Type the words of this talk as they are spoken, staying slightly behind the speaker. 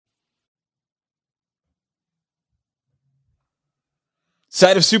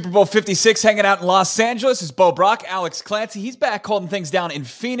Side of Super Bowl 56 hanging out in Los Angeles is Bo Brock, Alex Clancy. He's back holding things down in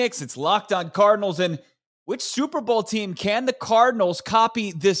Phoenix. It's Locked On Cardinals. And which Super Bowl team can the Cardinals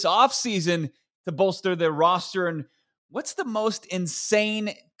copy this offseason to bolster their roster? And what's the most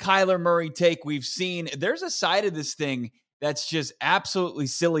insane Kyler Murray take we've seen? There's a side of this thing that's just absolutely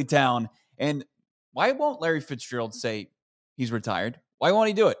silly town. And why won't Larry Fitzgerald say he's retired? Why won't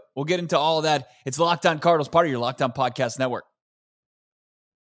he do it? We'll get into all of that. It's Locked On Cardinals, part of your Locked On Podcast Network.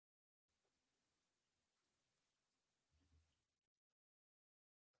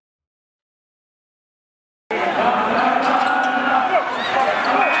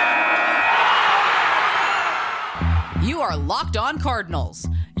 You are Locked On Cardinals,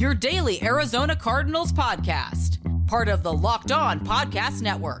 your daily Arizona Cardinals podcast. Part of the Locked On Podcast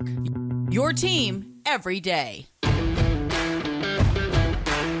Network, your team every day.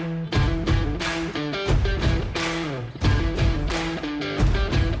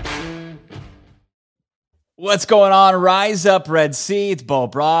 What's going on? Rise up, Red Sea. It's Bo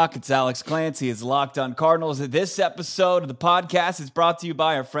Brock. It's Alex Clancy. It's Locked On Cardinals. This episode of the podcast is brought to you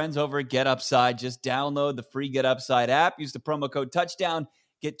by our friends over at Get Upside. Just download the free Get Upside app. Use the promo code Touchdown.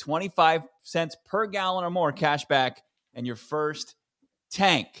 Get 25 cents per gallon or more cash back and your first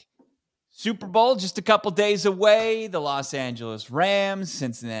tank. Super Bowl just a couple days away. The Los Angeles Rams,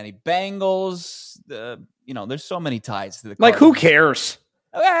 Cincinnati Bengals. There's so many ties to the Cardinals. Like, who cares?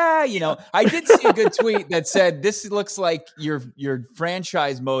 I did see a good tweet that said this looks like your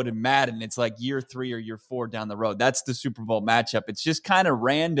franchise mode in Madden. It's like year 3 or year 4 down the road. That's the Super Bowl matchup. It's just kind of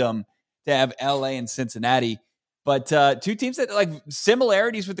random to have LA and Cincinnati. But two teams that like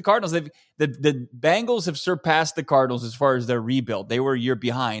similarities with the Cardinals. The Bengals have surpassed the Cardinals as far as their rebuild. They were a year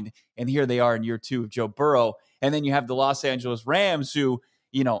behind, and here they are in year 2 of Joe Burrow. And then you have the Los Angeles Rams who,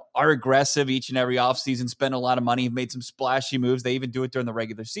 are aggressive each and every offseason, spend a lot of money, have made some splashy moves. They even do it during the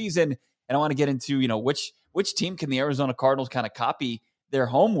regular season. And I want to get into, which team can the Arizona Cardinals kind of copy their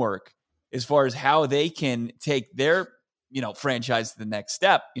homework as far as how they can take their, franchise to the next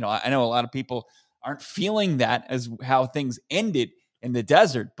step. I know a lot of people aren't feeling that as how things ended in the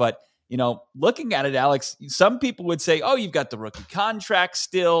desert. But, looking at it, Alex, some people would say, oh, you've got the rookie contract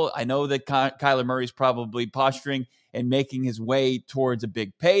still. I know that Kyler Murray's probably posturing and making his way towards a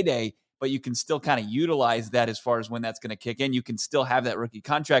big payday, but you can still kind of utilize that as far as when that's going to kick in. You can still have that rookie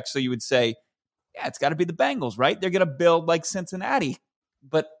contract. So you would say, yeah, it's got to be the Bengals, right? They're going to build like Cincinnati.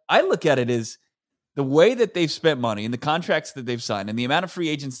 But I look at it as the way that they've spent money and the contracts that they've signed and the amount of free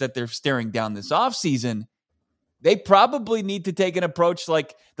agents that they're staring down this offseason, they probably need to take an approach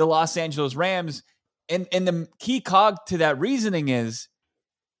like the Los Angeles Rams. And the key cog to that reasoning is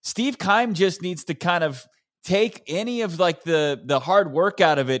Steve Keim just needs to kind of take any of like the hard work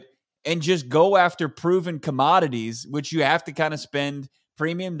out of it and just go after proven commodities, which you have to kind of spend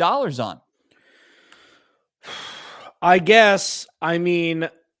premium dollars on. I guess.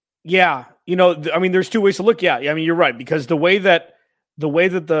 Yeah. There's two ways to look. Yeah. You're right, because the way that the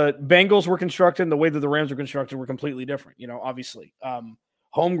Bengals were constructed and the way that the Rams were constructed were completely different. Obviously,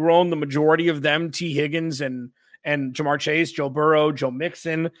 homegrown, the majority of them, T. Higgins and Jamar Chase, Joe Burrow, Joe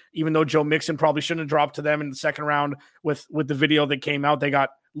Mixon, even though Joe Mixon probably shouldn't have dropped to them in the second round with the video that came out. They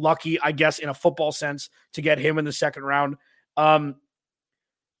got lucky, I guess, in a football sense to get him in the second round. But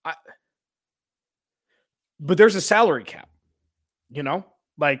there's a salary cap,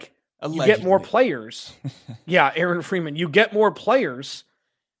 like allegedly. You get more players. Yeah, Aaron Freeman, you get more players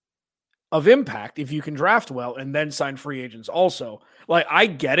of impact if you can draft well and then sign free agents also. Like, I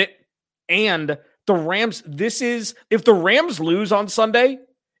get it. And the Rams, if the Rams lose on Sunday,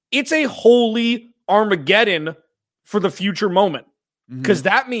 it's a holy Armageddon for the future moment. Because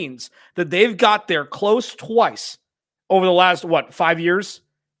that means that they've got there close twice over the last, 5 years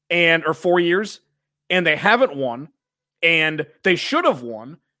or 4 years, and they haven't won, and they should have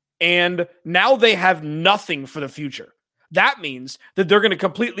won, and now they have nothing for the future. That means that they're going to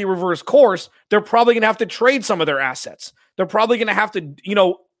completely reverse course. They're probably going to have to trade some of their assets. They're probably going to have to,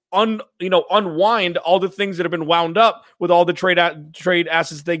 unwind all the things that have been wound up with all the trade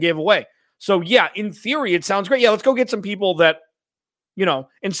assets they gave away. So yeah, in theory, it sounds great. Yeah, let's go get some people that,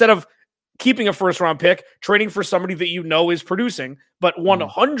 instead of keeping a first round pick, trading for somebody that is producing, but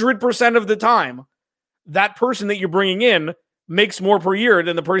 100% of the time, that person that you're bringing in makes more per year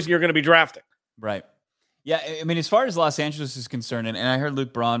than the person you're going to be drafting. Right. Yeah, as far as Los Angeles is concerned, and I heard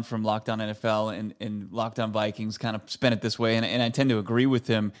Luke Braun from Locked On NFL and Locked On Vikings kind of spin it this way, and I tend to agree with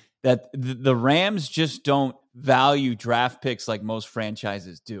him, that the Rams just don't value draft picks like most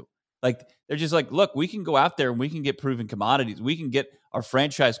franchises do. Like, they're just like, look, we can go out there and we can get proven commodities. We can get our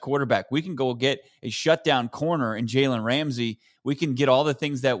franchise quarterback. We can go get a shutdown corner in Jalen Ramsey. We can get all the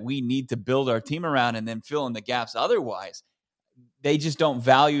things that we need to build our team around and then fill in the gaps otherwise. They just don't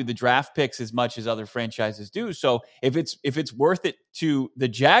value the draft picks as much as other franchises do. So if it's worth it to the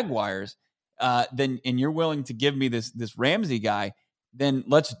Jaguars, then and you're willing to give me this Ramsey guy, then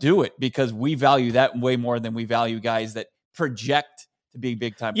let's do it, because we value that way more than we value guys that project to be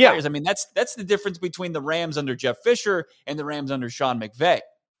big time players. I mean, that's the difference between the Rams under Jeff Fisher and the Rams under Sean McVay.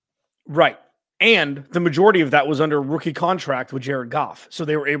 Right. And the majority of that was under a rookie contract with Jared Goff. So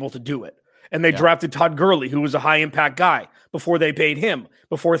they were able to do it. And they drafted Todd Gurley, who was a high-impact guy, before they paid him,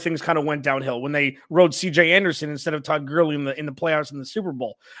 before things kind of went downhill. When they rode C.J. Anderson instead of Todd Gurley in the playoffs in the Super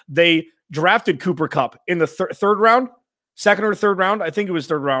Bowl, they drafted Cooper Kupp in the third round, second or third round. I think it was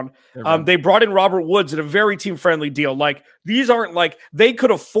third round. They brought in Robert Woods at a very team-friendly deal. Like, these aren't like they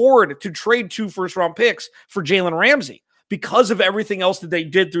could afford to trade 2 first-round picks for Jalen Ramsey because of everything else that they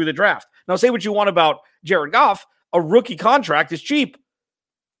did through the draft. Now, say what you want about Jared Goff, a rookie contract is cheap.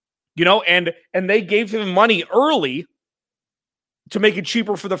 And they gave him money early to make it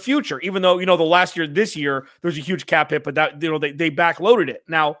cheaper for the future, even though, this year, there's a huge cap hit, but that, they backloaded it.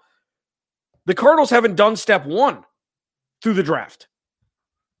 Now, the Cardinals haven't done step 1 through the draft.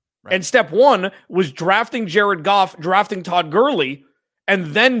 Right. And step 1 was drafting Jared Goff, drafting Todd Gurley, and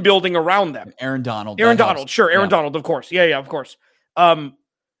then building around them. Aaron Donald. Aaron Donald, of course. Yeah, of course.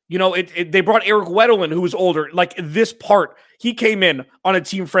 They brought Eric Weddle, who was older. Like, this part, he came in on a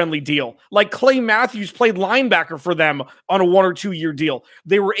team-friendly deal. Like, Clay Matthews played linebacker for them on a 1 or 2 year deal.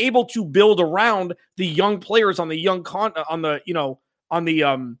 They were able to build around the young players on the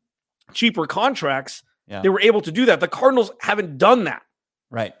cheaper contracts. Yeah. They were able to do that. The Cardinals haven't done that.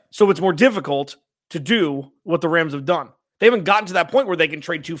 Right. So it's more difficult to do what the Rams have done. They haven't gotten to that point where they can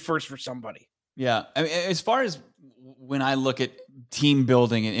trade 2 firsts for somebody. Yeah. I mean, as far as when I look at team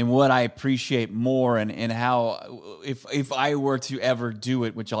building and what I appreciate more and how, if I were to ever do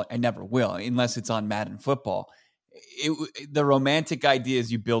it, which I never will, unless it's on Madden football, the romantic idea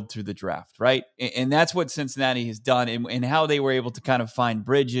is you build through the draft, right? And that's what Cincinnati has done, and how they were able to kind of find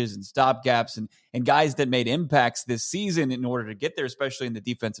bridges and stopgaps and guys that made impacts this season in order to get there, especially in the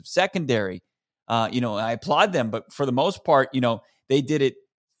defensive secondary. I applaud them, but for the most part, they did it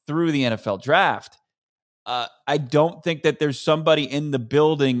through the NFL draft. I don't think that there's somebody in the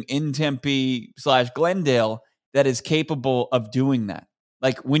building in Tempe/Glendale that is capable of doing that.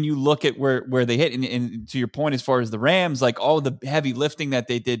 Like, when you look at where they hit, and to your point, as far as the Rams, like all the heavy lifting that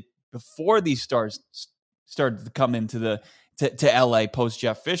they did before these stars started to come into to LA post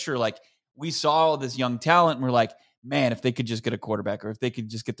Jeff Fisher, like, we saw all this young talent and we're like, man, if they could just get a quarterback, or if they could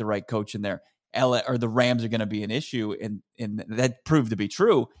just get the right coach in there, LA or the Rams are going to be an issue. And that proved to be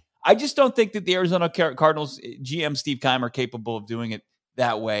true. I just don't think that the Arizona Cardinals GM Steve Keim are capable of doing it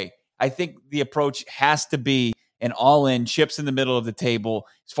that way. I think the approach has to be an all-in, chips in the middle of the table.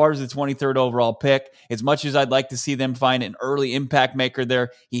 As far as the 23rd overall pick, as much as I'd like to see them find an early impact maker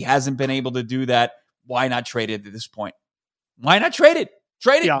there, he hasn't been able to do that. Why not trade it at this point? Why not trade it?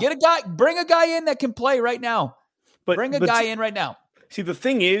 Trade it. Yeah. Get a guy. Bring a guy in that can play right now. Bring a guy in right now. See, the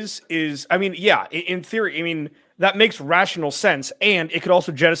thing is, I mean, yeah, in theory, I mean, that makes rational sense, and it could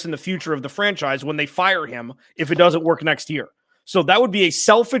also jettison the future of the franchise when they fire him if it doesn't work next year. So that would be a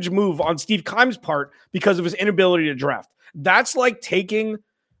selfish move on Steve Keim's part because of his inability to draft. That's like taking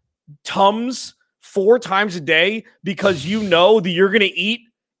Tums 4 times a day because you know that you're going to eat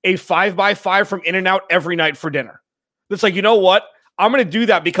a 5x5 from In-N-Out every night for dinner. It's like, you know what? I'm going to do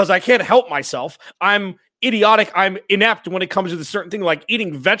that because I can't help myself. I'm idiotic. I'm inept when it comes to the certain thing like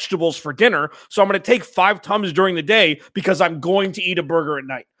eating vegetables for dinner. So I'm going to take 5 Tums during the day because I'm going to eat a burger at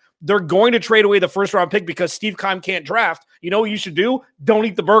night. They're going to trade away the first round pick because Steve Keim can't draft. You know what you should do? Don't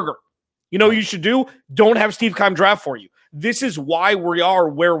eat the burger. You know what you should do? Don't have Steve Keim draft for you. This is why we are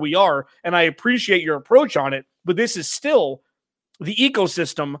where we are, and I appreciate your approach on it, but this is still the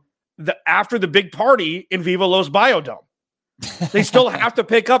ecosystem that after the big party in Viva Los Biodome. They still have to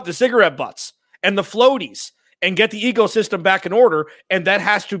pick up the cigarette butts and the floaties and get the ecosystem back in order, and that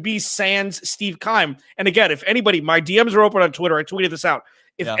has to be sans Steve Keim. And again, if anybody, my DMs are open on Twitter. I tweeted this out.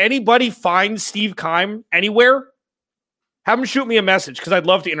 If anybody finds Steve Keim anywhere, have him shoot me a message because I'd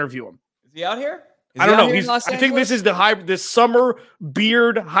love to interview him. Is he out here? I don't know. I think this is this summer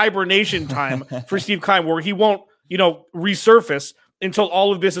beard hibernation time for Steve Keim, where he won't, resurface until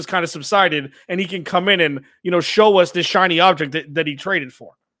all of this is kind of subsided, and he can come in and show us this shiny object that he traded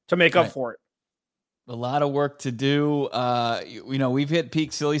for to make up for it. A lot of work to do. We've hit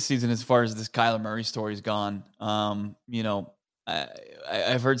peak silly season as far as this Kyler Murray story's gone.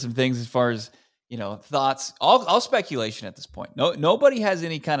 I've heard some things as far as, thoughts, all speculation at this point. Nobody has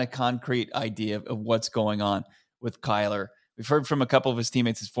any kind of concrete idea of what's going on with Kyler. We've heard from a couple of his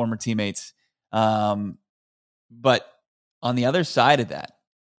teammates, his former teammates. But on the other side of that,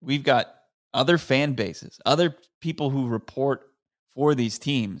 we've got other fan bases, other people who report for these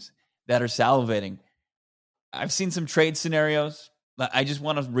teams that are salivating. I've seen some trade scenarios. I just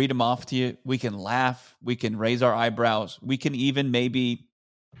want to read them off to you. We can laugh. We can raise our eyebrows. We can even maybe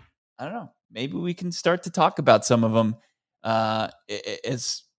we can start to talk about some of them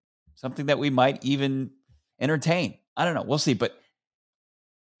as something that we might even entertain. I don't know. We'll see. But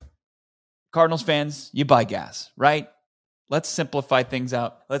Cardinals fans, you buy gas, right? Let's simplify things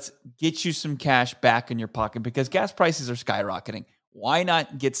out. Let's get you some cash back in your pocket because gas prices are skyrocketing. Why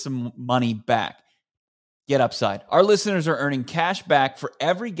not get some money back? Get Upside. Our listeners are earning cash back for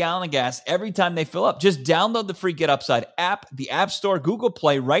every gallon of gas every time they fill up. Just download the free Get Upside app, the App Store, Google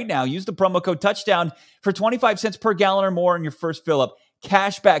Play right now. Use the promo code Touchdown for 25 cents per gallon or more on your first fill up.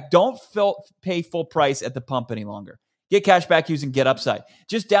 Cash back. Don't pay full price at the pump any longer. Get cash back using Get Upside.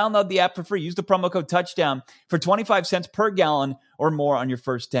 Just download the app for free. Use the promo code Touchdown for 25 cents per gallon or more on your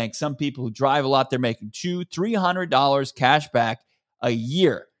first tank. Some people who drive a lot, they're making $200-$300 cash back a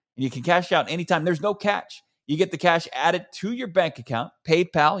year. And you can cash out anytime. There's no catch. You get the cash added to your bank account,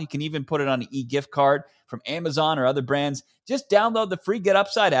 PayPal. You can even put it on an e-gift card from Amazon or other brands. Just download the free Get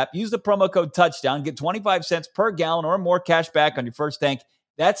Upside app. Use the promo code Touchdown. Get 25 cents per gallon or more cash back on your first tank.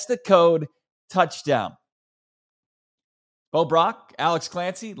 That's the code Touchdown. Bo Brock, Alex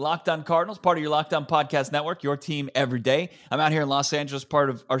Clancy, Locked On Cardinals, part of your Locked On Podcast Network, your team every day. I'm out here in Los Angeles, part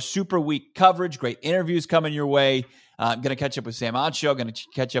of our Super Week coverage. Great interviews coming your way. I'm going to catch up with Sam Acho. Going to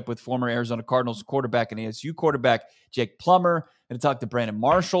catch up with former Arizona Cardinals quarterback and ASU quarterback Jake Plummer. Going to talk to Brandon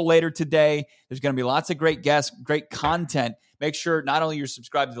Marshall later today. There's going to be lots of great guests, great content. Make sure not only you're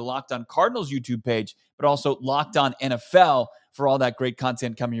subscribed to the Locked On Cardinals YouTube page, but also Locked On NFL for all that great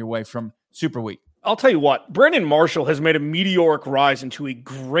content coming your way from Super Week. I'll tell you what, Brandon Marshall has made a meteoric rise into a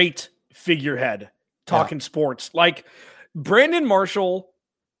great figurehead talking sports. Like Brandon Marshall,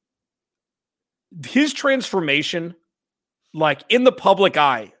 his transformation, like in the public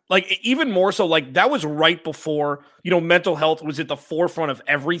eye, like even more so, like that was right before, mental health was at the forefront of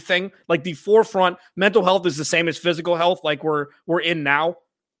everything. Like the forefront, mental health is the same as physical health, like we're in now.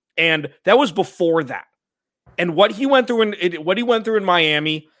 And that was before that. And what he went through in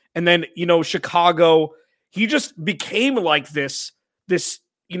Miami, and then, Chicago, he just became like this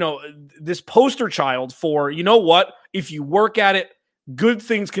poster child for, what, if you work at it, good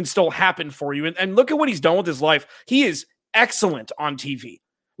things can still happen for you. And look at what he's done with his life. He is excellent on TV.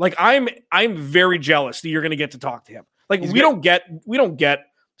 Like I'm very jealous that you're going to get to talk to him. Like we don't get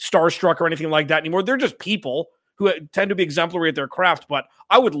starstruck or anything like that anymore. They're just people who tend to be exemplary at their craft. But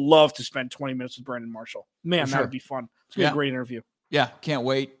I would love to spend 20 minutes with Brandon Marshall. Man, that would be fun. It's going to be a great interview. Yeah, can't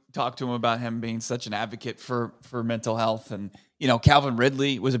wait. Talk to him about him being such an advocate for mental health. And, Calvin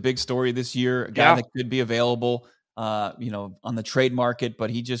Ridley was a big story this year, a guy that could be available, on the trade market, but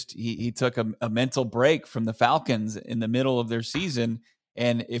he took a mental break from the Falcons in the middle of their season.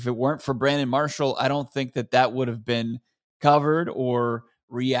 And if it weren't for Brandon Marshall, I don't think that would have been covered or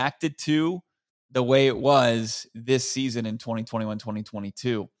reacted to the way it was this season in 2021,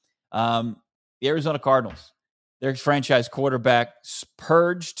 2022. The Arizona Cardinals, their franchise quarterback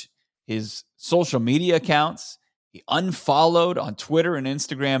purged his social media accounts. He unfollowed on Twitter and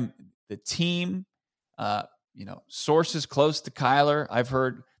Instagram the team. Sources close to Kyler, I've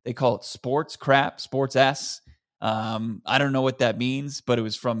heard they call it sports crap, sports S. I don't know what that means, but it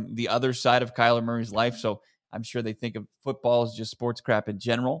was from the other side of Kyler Murray's life. So I'm sure they think of football as just sports crap in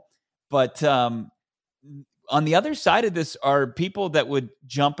general. But on the other side of this are people that would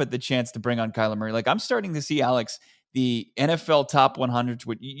jump at the chance to bring on Kyler Murray. Like I'm starting to see, Alex, the NFL top 100s,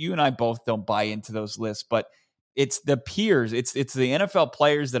 which you and I both don't buy into those lists, but it's the peers. It's the NFL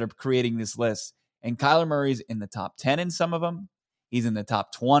players that are creating this list. And Kyler Murray's in the top 10 in some of them. He's in the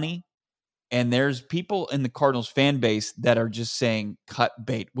top 20. And there's people in the Cardinals fan base that are just saying cut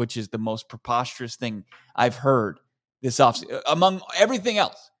bait, which is the most preposterous thing I've heard this offseason, among everything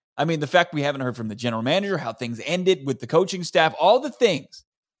else. I mean, the fact we haven't heard from the general manager, how things ended with the coaching staff, all the things.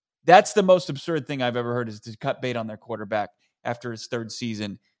 That's the most absurd thing I've ever heard, is to cut bait on their quarterback after his third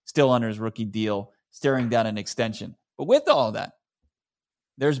season, still under his rookie deal, staring down an extension. But with all that,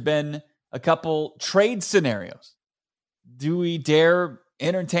 there's been a couple trade scenarios. Do we dare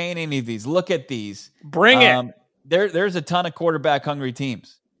entertain any of these? Look at these. Bring it. There's a ton of quarterback hungry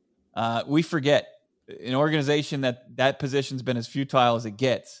teams. We forget an organization that position's been as futile as it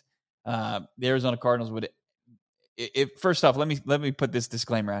gets. The Arizona Cardinals would first off, let me put this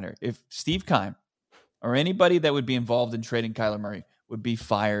disclaimer out here. If Steve Keim or anybody that would be involved in trading Kyler Murray would be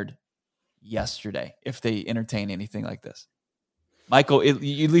fired yesterday if they entertain anything like this, Michael, at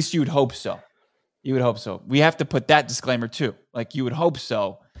least you would hope so. You would hope so. We have to put that disclaimer too. Like, you would hope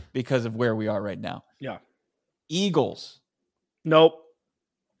so because of where we are right now. Yeah. Eagles. Nope.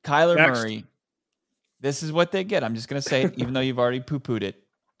 Kyler Murray. This is what they get. I'm just going to say it, even though you've already poo-pooed it.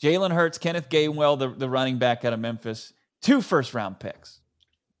 Jalen Hurts, Kenneth Gainwell, the running back out of Memphis. 2 first-round picks.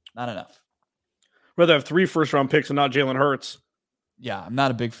 Not enough. Rather have 3 first-round picks and not Jalen Hurts. Yeah, I'm not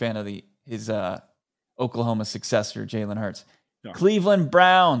a big fan of his Oklahoma successor, Jalen Hurts. No. Cleveland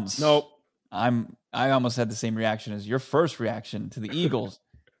Browns. Nope. I almost had the same reaction as your first reaction to the Eagles.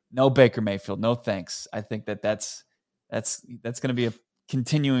 No Baker Mayfield. No thanks. I think that's going to be a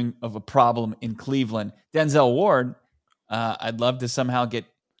continuing of a problem in Cleveland. Denzel Ward, I'd love to somehow get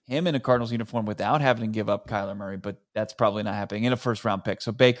him in a Cardinals uniform without having to give up Kyler Murray, but that's probably not happening. In a first-round pick.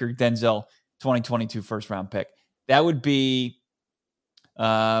 So Baker, Denzel, 2022 first-round pick. That would be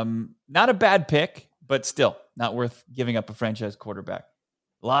not a bad pick, but still not worth giving up a franchise quarterback.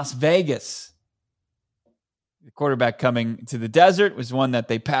 Las Vegas. The quarterback coming to the desert was one that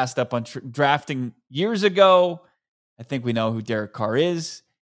they passed up on drafting years ago. I think we know who Derek Carr is.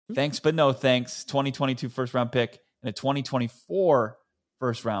 Thanks, but no thanks. 2022 first-round pick and a 2024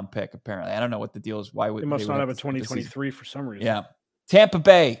 first-round pick, apparently. I don't know what the deal is. Why would they must not have a 2023 for some reason. Yeah. Tampa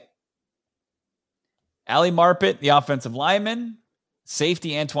Bay. Ali Marpet, the offensive lineman.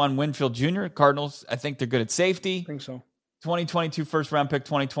 Safety, Antoine Winfield Jr. Cardinals, I think they're good at safety. I think so. 2022 first-round pick,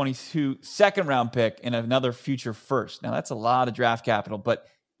 2022 second-round pick, and another future first. Now, that's a lot of draft capital. But,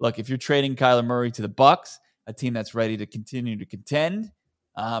 look, if you're trading Kyler Murray to the Bucs, a team that's ready to continue to contend,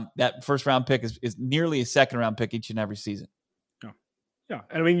 that first-round pick is nearly a second-round pick each and every season. Yeah.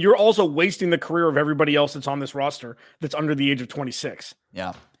 And I mean, you're also wasting the career of everybody else that's on this roster that's under the age of 26.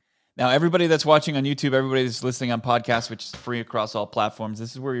 Yeah. Now, everybody that's watching on YouTube, everybody that's listening on podcasts, which is free across all platforms,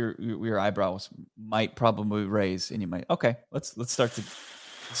 this is where your eyebrows might probably raise, and you might, okay, let's start to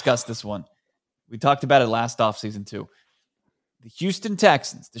discuss this one. We talked about it last offseason too. The Houston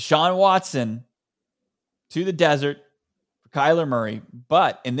Texans, Deshaun Watson to the desert for Kyler Murray,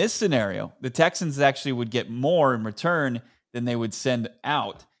 but in this scenario, the Texans actually would get more in return than they would send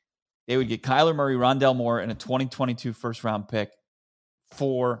out. They would get Kyler Murray, Rondale Moore, and a 2022 first-round pick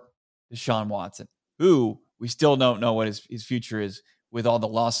for Deshaun Watson, who we still don't know what his future is with all the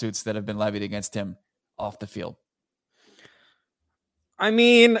lawsuits that have been levied against him off the field. I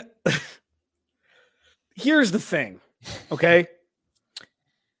mean, here's the thing, okay?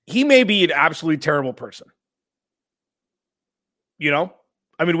 He may be an absolutely terrible person. You know?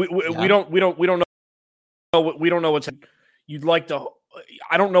 I mean, we don't know. We don't know what's you'd like to.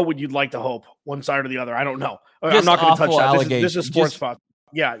 I don't know what you'd like to hope, one side or the other. I don't know. I'm not going to touch that. This is sports spot.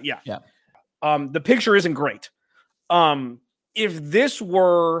 Yeah. The picture isn't great. If this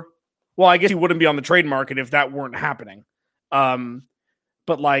were, well, I guess he wouldn't be on the trade market if that weren't happening.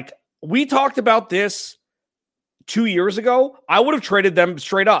 But like we talked about this 2 years ago, I would have traded them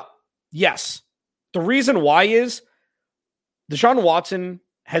straight up. Yes. The reason why is Deshaun Watson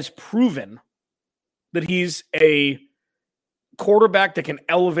has proven that he's a quarterback that can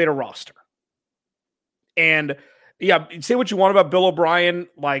elevate a roster. And yeah, say what you want about Bill O'Brien.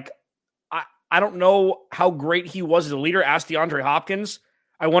 Like, I don't know how great he was as a leader. Ask DeAndre Hopkins.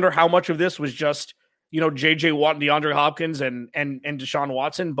 I wonder how much of this was just, J.J. Watt and DeAndre Hopkins and Deshaun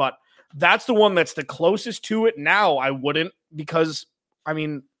Watson. But that's the one that's the closest to it now. I wouldn't because, I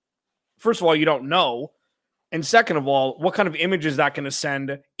mean, first of all, you don't know. And second of all, what kind of image is that going to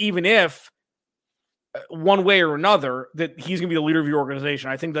send, even if one way or another that he's going to be the leader of your organization?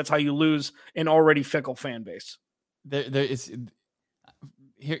 I think that's how you lose an already fickle fan base. There is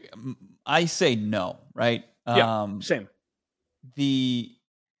here. I say no, right? Yeah, same. The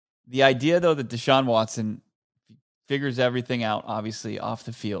idea, though, that Deshaun Watson figures everything out, obviously, off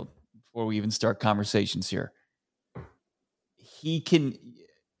the field before we even start conversations here. He can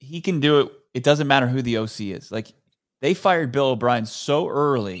do it. It doesn't matter who the OC is. Like, they fired Bill O'Brien so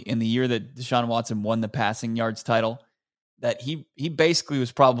early in the year that Deshaun Watson won the passing yards title that he basically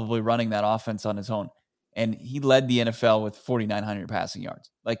was probably running that offense on his own. And he led the NFL with 4,900 passing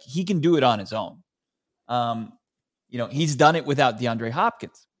yards. Like, he can do it on his own. He's done it without DeAndre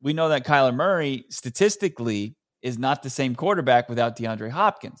Hopkins. We know that Kyler Murray statistically is not the same quarterback without DeAndre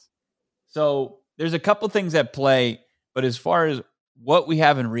Hopkins. So there's a couple things at play, but as far as what we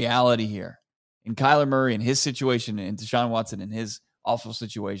have in reality here, in Kyler Murray and his situation and Deshaun Watson and his awful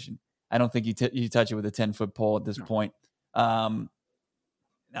situation, I don't think you touch it with a 10-foot pole at this point.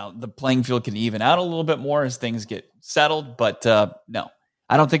 Now, the playing field can even out a little bit more as things get settled, but no,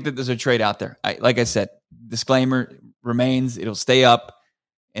 I don't think that there's a trade out there. Like I said, disclaimer remains, it'll stay up.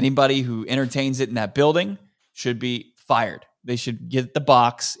 Anybody who entertains it in that building should be fired. They should get the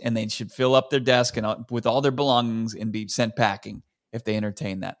box and they should fill up their desk and with all their belongings and be sent packing if they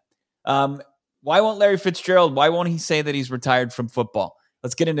entertain that. Why won't Larry Fitzgerald? Why won't he say that he's retired from football?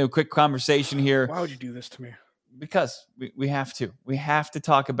 Let's get into a quick conversation here. Why would you do this to me? Because we have to. We have to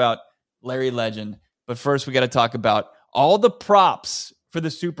talk about Larry Legend. But first, we got to talk about all the props for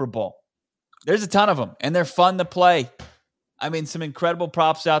the Super Bowl. There's a ton of them, and they're fun to play. I mean, some incredible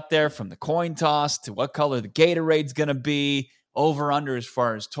props out there, from the coin toss to what color the Gatorade's going to be, over under as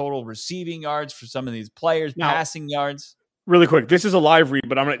far as total receiving yards for some of these players, now, passing yards. Really quick, this is a live read,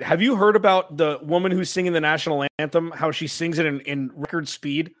 but have you heard about the woman who's singing the national anthem, how she sings it in record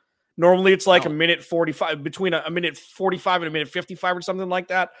speed? Normally it's like a minute 45, between a minute 45 and a minute 55 or something like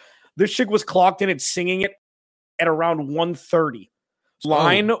that. This chick was clocked in and singing it at around 1:30.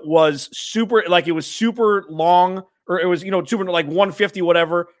 Line was super, like it was super long, or it was, super like 150,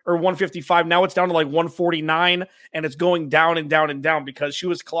 whatever, or 155. Now it's down to like 149, and it's going down and down and down because she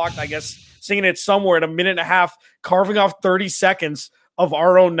was clocked, I guess, singing it somewhere at a minute and a half, carving off 30 seconds of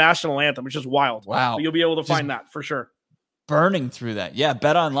our own national anthem, which is wild. Wow. But you'll be able to find that for sure. Burning through that. Yeah,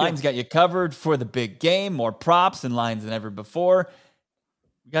 BetOnline's got you covered for the big game, more props and lines than ever before.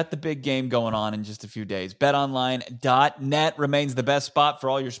 We got the big game going on in just a few days. BetOnline.net remains the best spot for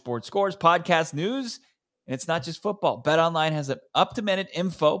all your sports scores, podcast news, and it's not just football. BetOnline has an up-to-minute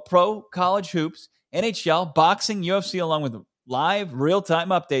info, pro, college hoops, NHL, boxing, UFC, along with live, real-time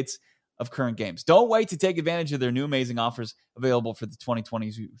updates of current games. Don't wait to take advantage of their new amazing offers available for the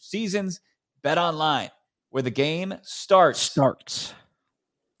 2022 seasons. BetOnline, where the game starts. It's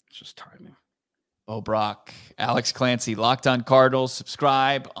just timing. Bo Brock, Alex Clancy, Locked On Cardinals.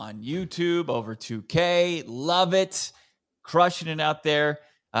 Subscribe on YouTube, over 2K. Love it. Crushing it out there.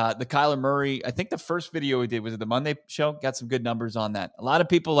 The Kyler Murray, I think the first video we did was at the Monday show. Got some good numbers on that. A lot of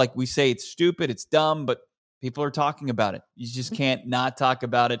people, like we say, it's stupid, it's dumb, but people are talking about it. You just can't not talk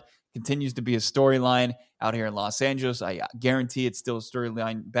about it. Continues to be a storyline out here in Los Angeles. I guarantee it's still a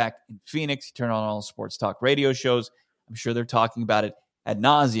storyline back in Phoenix. You turn on all sports talk radio shows, I'm sure they're talking about it ad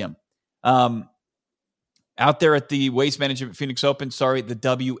nauseum. Out there at the Waste Management Phoenix Open, the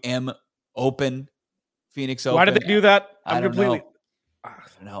WM Open Phoenix Open. Why did they do that? I don't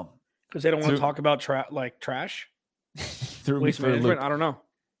know. Because they don't want to talk about trash? Waste management? I don't know.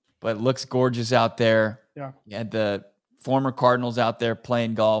 But it looks gorgeous out there. Yeah. You had the former Cardinals out there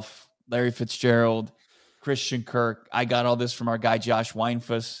playing golf. Larry Fitzgerald, Christian Kirk. I got all this from our guy Josh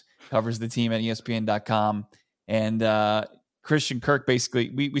Weinfuss, covers the team at ESPN.com. And Christian Kirk,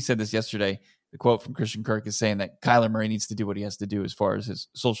 basically, we said this yesterday. The quote from Christian Kirk is saying that Kyler Murray needs to do what he has to do as far as his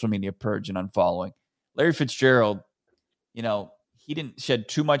social media purge and unfollowing. Larry Fitzgerald, he didn't shed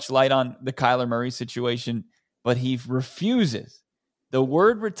too much light on the Kyler Murray situation, but he refuses. The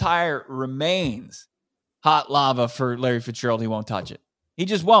word retire remains hot lava for Larry Fitzgerald. He won't touch it. He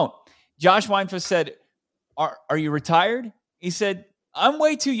just won't. Josh Weinfuss said, are you retired? He said, I'm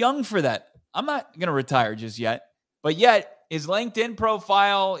way too young for that. I'm not going to retire just yet. But yet, his LinkedIn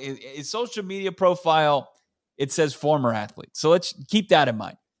profile, his social media profile, it says former athlete. So let's keep that in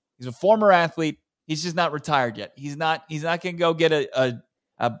mind. He's a former athlete. He's just not retired yet. He's not going to go get a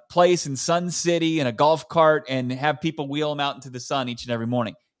place in Sun City in a golf cart and have people wheel him out into the sun each and every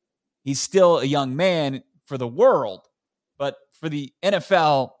morning. He's still a young man for the world, but for the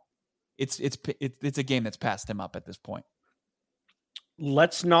NFL, it's a game that's passed him up at this point.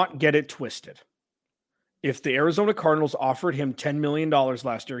 Let's not get it twisted. If the Arizona Cardinals offered him $10 million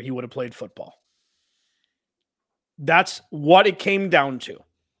last year, he would have played football. That's what it came down to.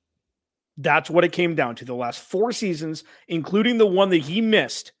 That's what it came down to. The last 4 seasons, including the one that he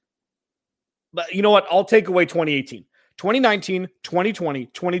missed. But you know what? I'll take away 2018. 2019, 2020,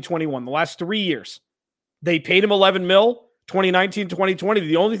 2021. The last 3 years. They paid him $11 million. 2019, 2020.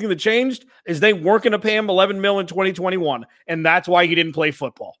 The only thing that changed is they weren't going to pay him $11 million in 2021. And that's why he didn't play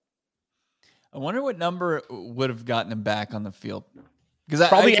football. I wonder what number would have gotten him back on the field. Because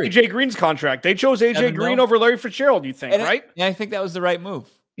probably AJ Green's contract. They chose AJ Green over Larry Fitzgerald, you think, right? Yeah, I think that was the right move.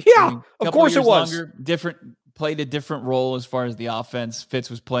 Yeah, of course it was. Played a different role as far as the offense. Fitz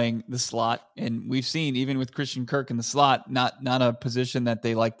was playing the slot, and we've seen even with Christian Kirk in the slot, not a position that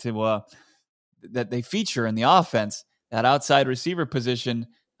they like to that they feature in the offense. That outside receiver position.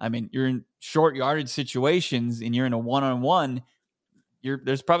 I mean, you're in short yardage situations, and you're in a one-on-one.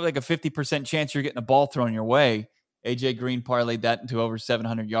 There's probably like a 50% chance you're getting a ball thrown your way. AJ Green parlayed that into over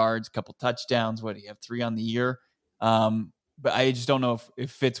 700 yards, a couple touchdowns. What do you have? 3 on the year. but I just don't know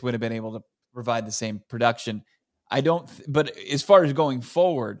if Fitz would have been able to provide the same production. But as far as going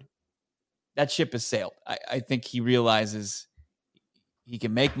forward, that ship has sailed. I think he realizes he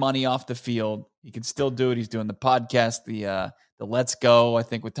can make money off the field. He can still do it. He's doing the podcast, the Let's Go, I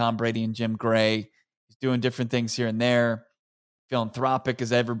think, with Tom Brady and Jim Gray. He's doing different things here and there. Philanthropic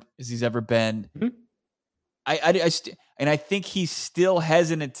as he's ever been. Mm-hmm. I think he's still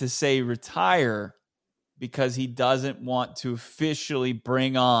hesitant to say retire because he doesn't want to officially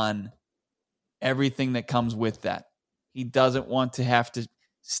bring on everything that comes with that. He doesn't want to have to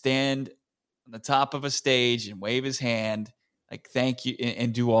stand on the top of a stage and wave his hand like thank you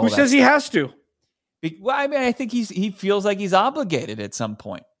and do all that. Who says he has to? Well, I mean, I think he feels like he's obligated at some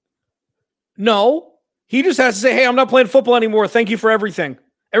point. No, he just has to say, "Hey, I'm not playing football anymore. Thank you for everything."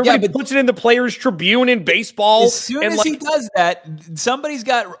 Everybody puts it in the Players Tribune in baseball. As soon as he does that, somebody's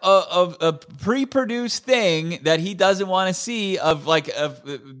got a pre-produced thing that he doesn't want to see of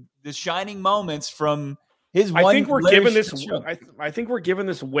the shining moments from his one. I think we're giving this. I think we're giving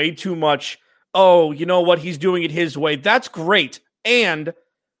this way too much. Oh, you know what? He's doing it his way. That's great. And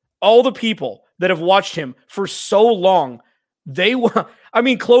all the people that have watched him for so long,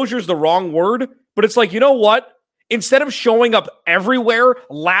 closure is the wrong word, but it's like, you know what? Instead of showing up everywhere,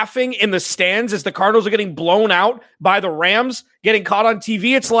 laughing in the stands as the Cardinals are getting blown out by the Rams, getting caught on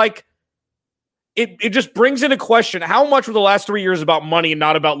TV, it's like, it just brings into question how much were the last 3 years about money and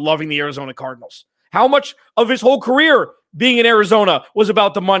not about loving the Arizona Cardinals? How much of his whole career being in Arizona was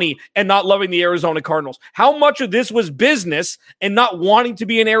about the money and not loving the Arizona Cardinals? How much of this was business and not wanting to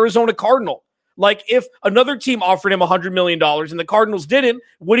be an Arizona Cardinal? Like, if another team offered him $100 million and the Cardinals didn't,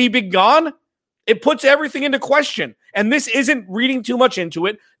 would he be gone? It puts everything into question. And this isn't reading too much into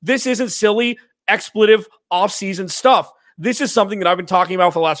it. This isn't silly, expletive, off-season stuff. This is something that I've been talking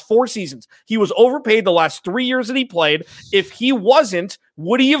about for the last 4 seasons. He was overpaid the last 3 years that he played. If he wasn't,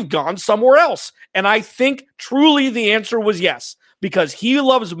 would he have gone somewhere else? And I think truly the answer was yes, because he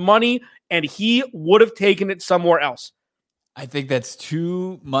loves money and he would have taken it somewhere else. I think that's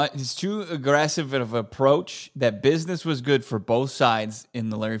too much. It's too aggressive of an approach. That business was good for both sides in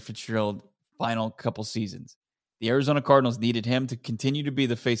the Larry Fitzgerald final couple seasons. The Arizona Cardinals needed him to continue to be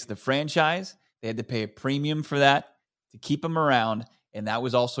the face of the franchise. They had to pay a premium for that to keep him around, and that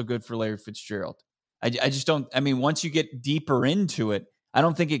was also good for Larry Fitzgerald. I just don't. I mean, once you get deeper into it, I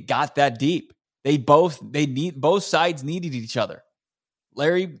don't think it got that deep. Both sides needed each other.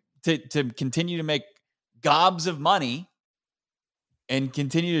 Larry to continue to make gobs of money and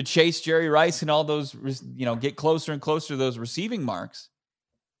continue to chase Jerry Rice and all those, get closer and closer to those receiving marks,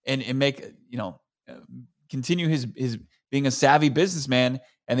 and make continue his being a savvy businessman.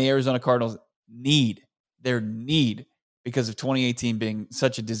 And the Arizona Cardinals need because of 2018 being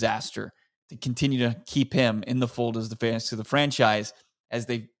such a disaster to continue to keep him in the fold as the face of the franchise as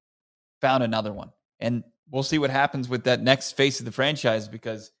they found another one. And we'll see what happens with that next face of the franchise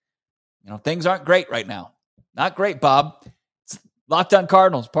because, things aren't great right now. Not great, Bob. It's Locked On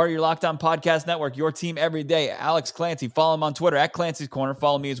Cardinals, part of your Locked On Podcast Network, your team every day. Alex Clancy, follow him on Twitter at Clancy's Corner.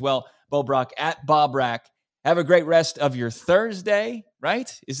 Follow me as well, Bo Brock at Bob Rack. Have a great rest of your Thursday,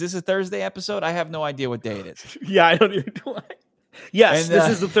 right? Is this a Thursday episode? I have no idea what day it is. Yeah, I don't even know. Yes, this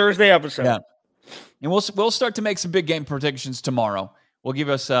is the Thursday episode. Yeah. And we'll start to make some big game predictions tomorrow. We'll give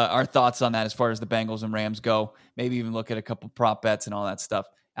us our thoughts on that as far as the Bengals and Rams go. Maybe even look at a couple prop bets and all that stuff.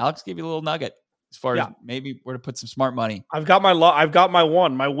 Alex gave you a little nugget as far as maybe where to put some smart money. I've got my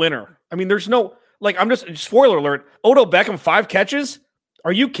my winner. I mean, there's no I'm just spoiler alert. Odell Beckham 5 catches.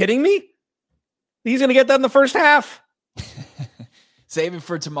 Are you kidding me? He's going to get that in the first half. Save it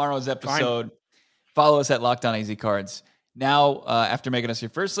for tomorrow's episode. Fine. Follow us at Locked On AZ Cards. Now, after making us your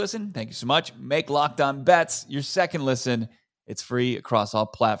first listen, thank you so much. Make Locked On Bets your second listen. It's free across all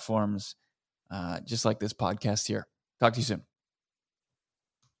platforms, just like this podcast here. Talk to you soon.